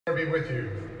Be with you.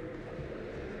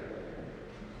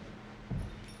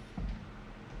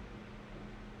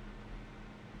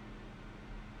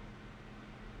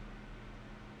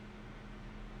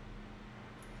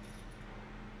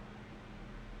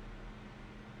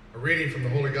 A reading from the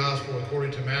Holy Gospel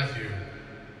according to Matthew.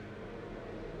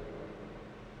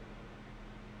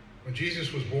 When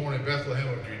Jesus was born in Bethlehem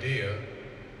of Judea,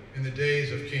 in the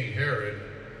days of King Herod,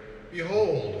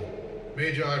 behold,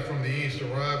 Magi from the east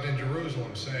arrived in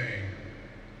Jerusalem, saying,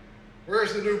 "Where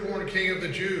is the newborn King of the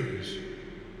Jews?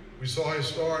 We saw his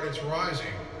star at its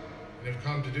rising, and have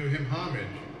come to do him homage."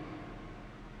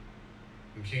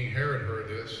 When King Herod heard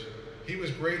this, he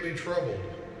was greatly troubled,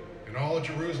 and all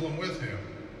Jerusalem with him.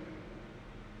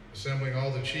 Assembling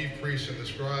all the chief priests and the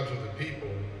scribes of the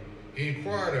people, he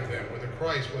inquired of them whether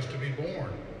Christ was to be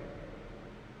born.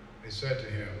 They said to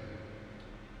him,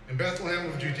 "In Bethlehem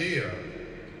of Judea,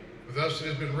 for thus it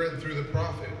has been written through the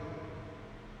prophet,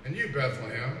 and you,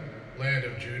 Bethlehem, land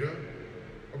of Judah,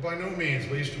 are by no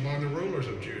means least among the rulers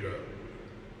of Judah,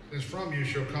 since from you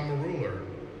shall come a ruler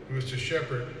who is to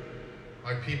shepherd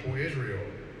my people Israel."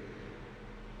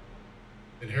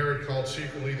 Then Herod called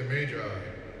secretly the Magi,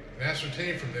 and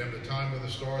ascertained from them the time of the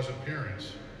star's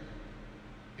appearance.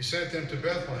 He sent them to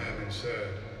Bethlehem and said,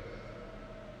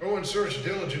 "Go and search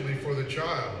diligently for the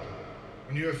child.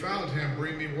 When you have found him,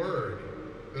 bring me word,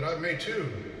 that I may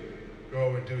too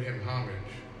go and do him homage."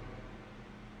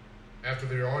 After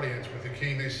their audience with the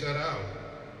king, they set out.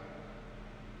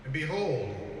 And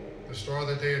behold, the star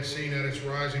that they had seen at its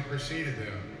rising preceded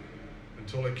them,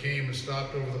 until it came and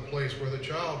stopped over the place where the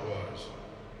child was.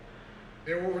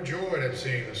 They were overjoyed at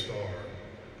seeing the star,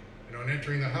 and on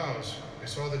entering the house, they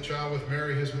saw the child with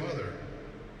Mary his mother.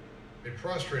 They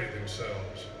prostrated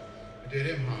themselves and did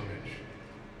him homage.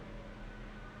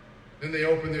 Then they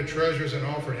opened their treasures and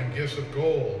offered him gifts of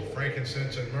gold,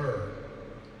 frankincense, and myrrh.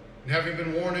 And having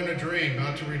been warned in a dream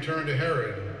not to return to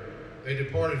Herod, they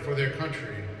departed for their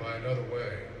country by another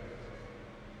way.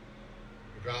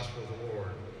 The Gospel of the Lord.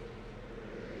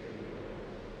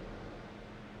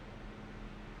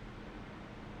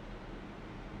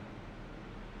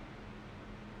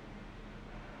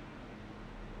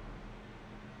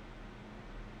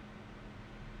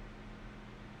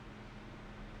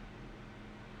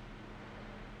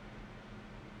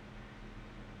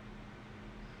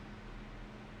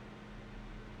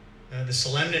 The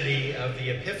solemnity of the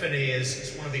Epiphany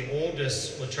is one of the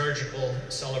oldest liturgical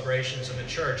celebrations of the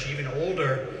Church, even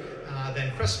older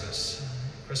than Christmas.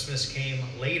 Christmas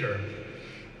came later.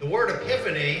 The word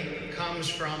Epiphany comes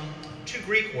from two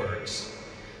Greek words.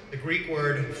 The Greek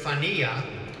word phania,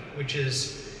 which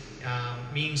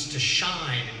means to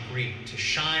shine in Greek, to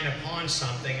shine upon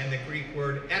something, and the Greek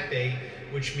word epi,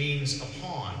 which means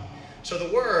upon. So the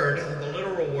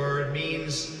literal word,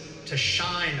 means to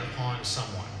shine upon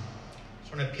someone.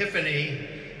 An epiphany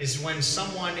is when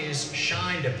someone is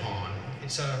shined upon.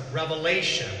 It's a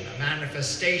revelation, a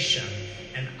manifestation,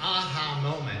 an aha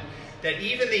moment that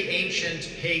even the ancient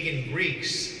pagan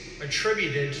Greeks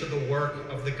attributed to the work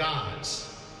of the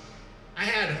gods. I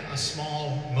had a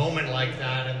small moment like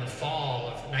that in the fall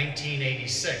of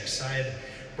 1986. I had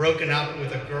broken up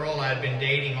with a girl I'd been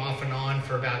dating off and on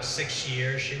for about 6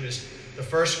 years. She was the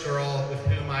first girl with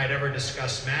whom I had ever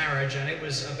discussed marriage, and it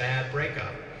was a bad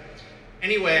breakup.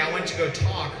 Anyway, I went to go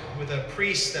talk with a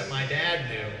priest that my dad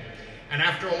knew, and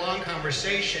after a long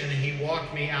conversation, he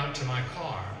walked me out to my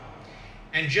car.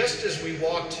 And just as we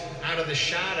walked out of the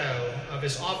shadow of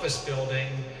his office building,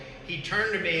 he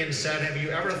turned to me and said, "Have you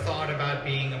ever thought about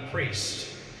being a priest?"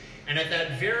 And at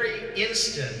that very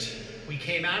instant, we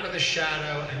came out of the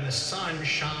shadow and the sun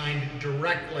shined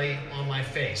directly on my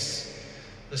face.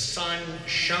 The sun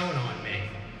shone on me.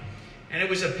 And it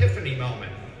was an epiphany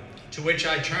moment, to which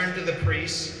I turned to the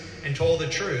priest and told the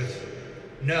truth: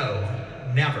 "No,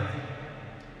 never."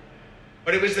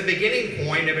 But it was the beginning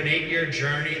point of an 8-year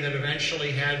journey that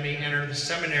eventually had me enter the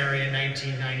seminary in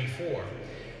 1994.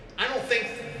 I don't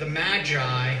think the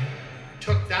Magi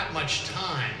took that much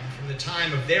time from the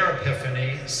time of their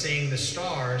epiphany, seeing the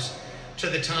stars, to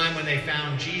the time when they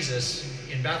found Jesus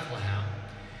in Bethlehem.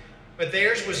 But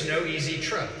theirs was no easy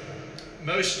trip.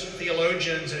 Most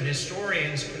theologians and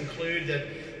historians conclude that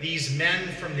these men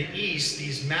from the east,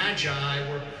 these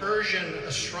Magi, were Persian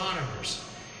astronomers,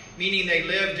 meaning they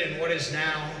lived in what is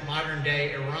now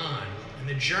modern-day Iran. And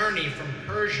the journey from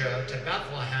Persia to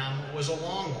Bethlehem was a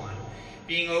long one,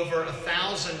 being over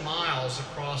 1,000 miles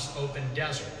across open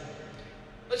desert.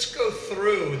 Let's go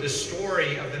through the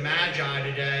story of the Magi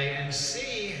today and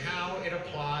see how it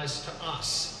applies to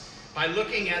us by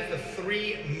looking at the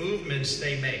three movements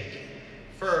they make.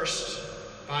 First,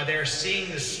 by their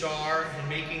seeing the star and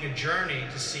making a journey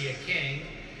to see a king.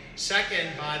 Second,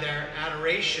 by their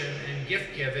adoration and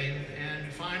gift-giving. And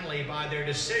finally, by their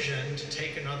decision to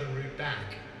take another route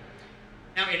back.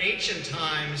 Now, in ancient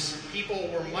times, people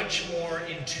were much more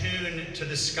in tune to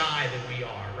the sky than we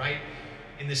are, right?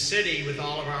 In the city, with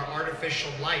all of our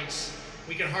artificial lights,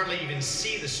 we can hardly even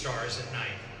see the stars at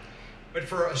night. But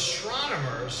for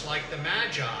astronomers like the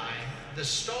Magi, the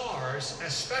stars,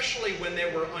 especially when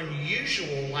there were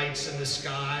unusual lights in the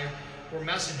sky, were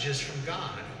messages from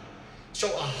God. So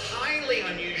a highly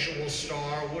unusual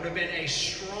star would have been a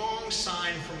strong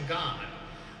sign from God,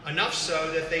 enough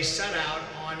so that they set out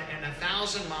on an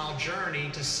 1,000-mile journey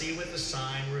to see what the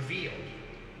sign revealed.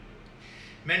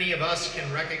 Many of us can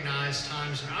recognize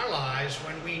times in our lives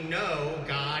when we know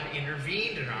God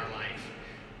intervened in our life.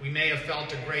 We may have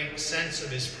felt a great sense of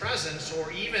his presence,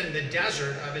 or even the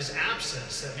desert of his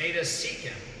absence that made us seek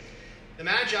him. The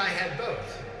Magi had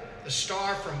both. The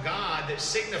star from God that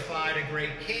signified a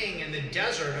great king, and the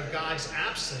desert of God's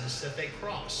absence that they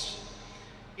crossed.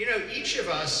 You know, each of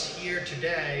us here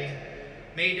today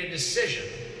made a decision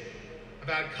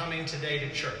about coming today to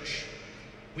church.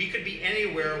 We could be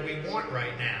anywhere we want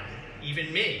right now,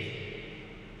 even me.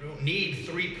 We don't need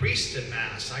 3 priests at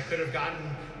Mass. I could have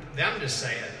gotten them to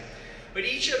say it. But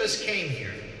each of us came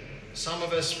here. Some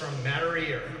of us from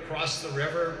Metairie or across the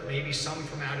river, maybe some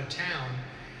from out of town.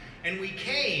 And we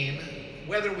came,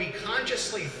 whether we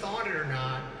consciously thought it or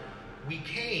not, we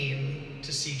came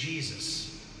to see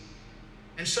Jesus.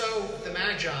 And so the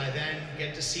Magi then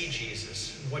get to see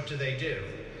Jesus. What do?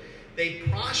 They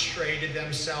prostrated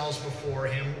themselves before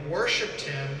him, worshiped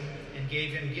him, and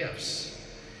gave him gifts.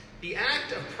 The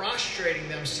act of prostrating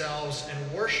themselves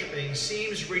and worshiping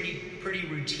seems really pretty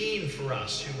routine for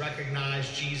us who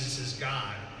recognize Jesus as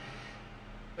God.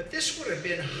 But this would have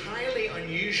been highly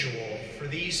unusual for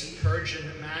these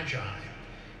Persian Magi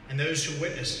and those who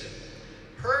witnessed it.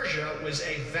 Persia was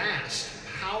a vast,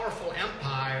 powerful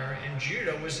empire, and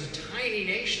Judah was a tiny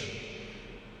nation.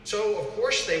 So, of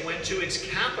course, they went to its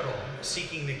capital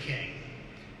seeking the king.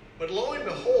 But lo and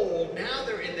behold, now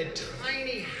they're in the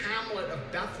tiny hamlet of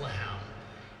Bethlehem,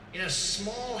 in a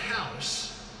small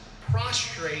house,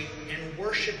 prostrate and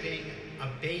worshiping a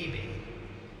baby.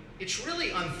 It's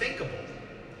really unthinkable.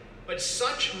 But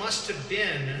such must have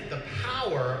been the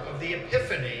power of the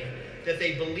Epiphany that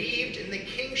they believed in the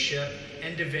kingship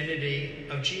and divinity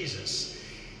of Jesus.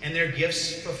 And their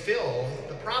gifts fulfill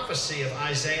the prophecy of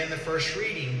Isaiah in the first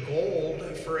reading: gold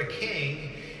for a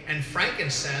king, and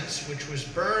frankincense, which was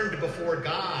burned before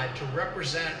God to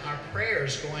represent our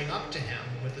prayers going up to him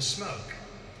with the smoke.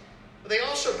 But they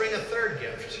also bring a third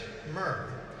gift,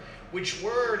 myrrh, which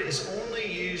word is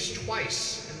only used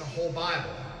twice in the whole Bible.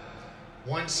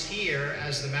 Once here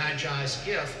as the Magi's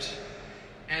gift,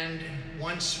 and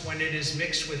once when it is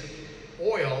mixed with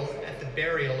oil at the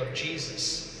burial of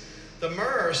Jesus. The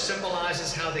myrrh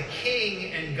symbolizes how the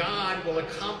king and God will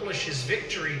accomplish his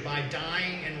victory by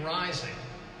dying and rising.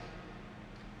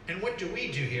 And what do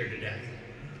we do here today?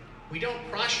 We don't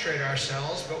prostrate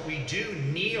ourselves, but we do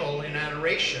kneel in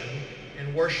adoration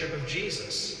and worship of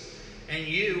Jesus. And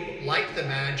you, like the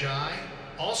Magi,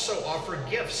 also offer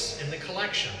gifts in the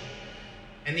collection.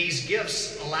 And these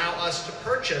gifts allow us to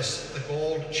purchase the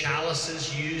gold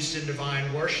chalices used in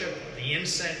divine worship, the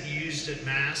incense used at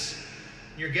Mass.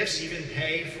 Your gifts even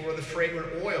pay for the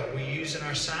fragrant oil we use in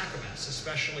our sacraments,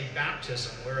 especially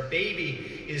baptism, where a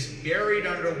baby is buried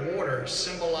under water,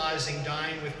 symbolizing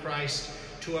dying with Christ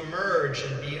to emerge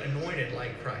and be anointed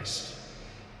like Christ.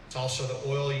 It's also the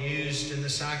oil used in the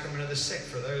sacrament of the sick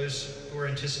for those who are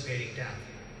anticipating death.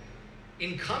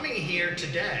 In coming here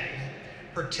today,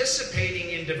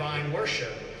 participating in divine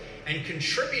worship, and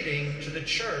contributing to the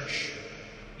church,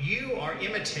 you are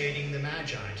imitating the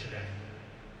Magi today.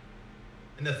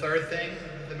 And the third thing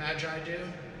the Magi do,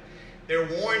 they're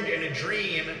warned in a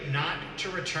dream not to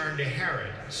return to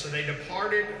Herod, so they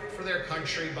departed for their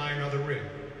country by another route.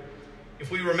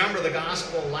 If we remember the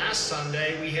gospel last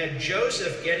Sunday, we had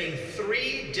Joseph getting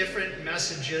 3 different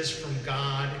messages from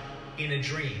God in a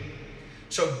dream.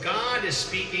 So God is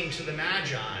speaking to the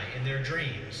Magi in their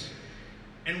dreams.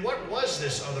 And what was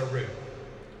this other route?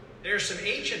 There are some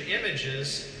ancient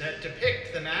images that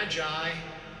depict the Magi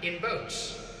in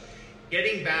boats.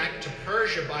 Getting back to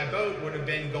Persia by boat would have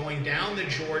been going down the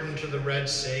Jordan to the Red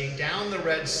Sea, down the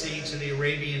Red Sea to the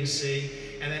Arabian Sea,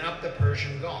 and then up the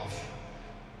Persian Gulf.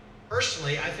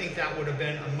 Personally, I think that would have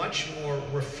been a much more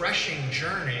refreshing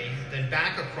journey than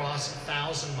back across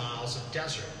 1,000 miles of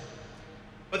desert.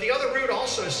 But the other route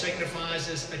also signifies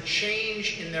a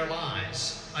change in their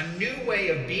lives, a new way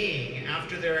of being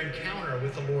after their encounter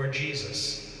with the Lord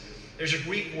Jesus. There's a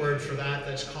Greek word for that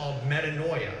that's called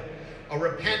metanoia, a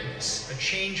repentance, a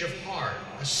change of heart,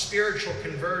 a spiritual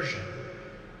conversion.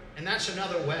 And that's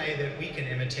another way that we can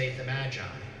imitate the Magi.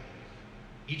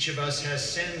 Each of us has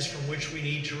sins from which we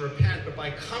need to repent, but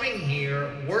by coming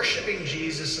here, worshiping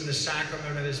Jesus in the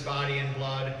sacrament of his body and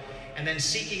blood, and then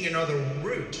seeking another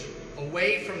route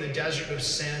away from the desert of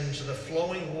sin to the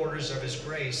flowing waters of his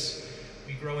grace,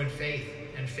 we grow in faith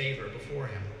and favor before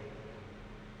him.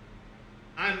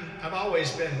 I've always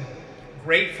been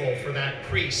grateful for that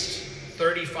priest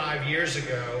 35 years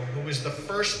ago who was the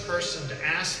first person to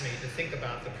ask me to think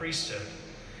about the priesthood.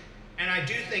 And I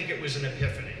do think it was an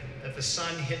epiphany, that the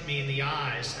sun hit me in the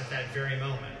eyes at that very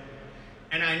moment.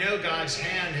 And I know God's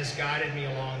hand has guided me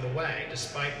along the way,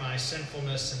 despite my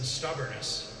sinfulness and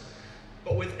stubbornness.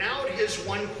 But without his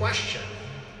one question,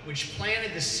 which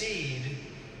planted the seed,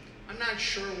 I'm not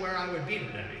sure where I would be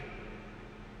today.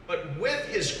 But with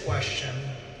his question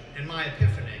and my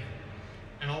epiphany,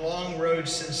 and a long road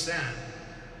since then,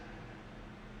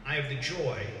 I have the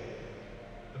joy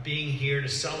of being here to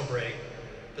celebrate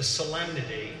the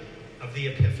solemnity of the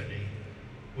Epiphany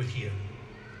with you.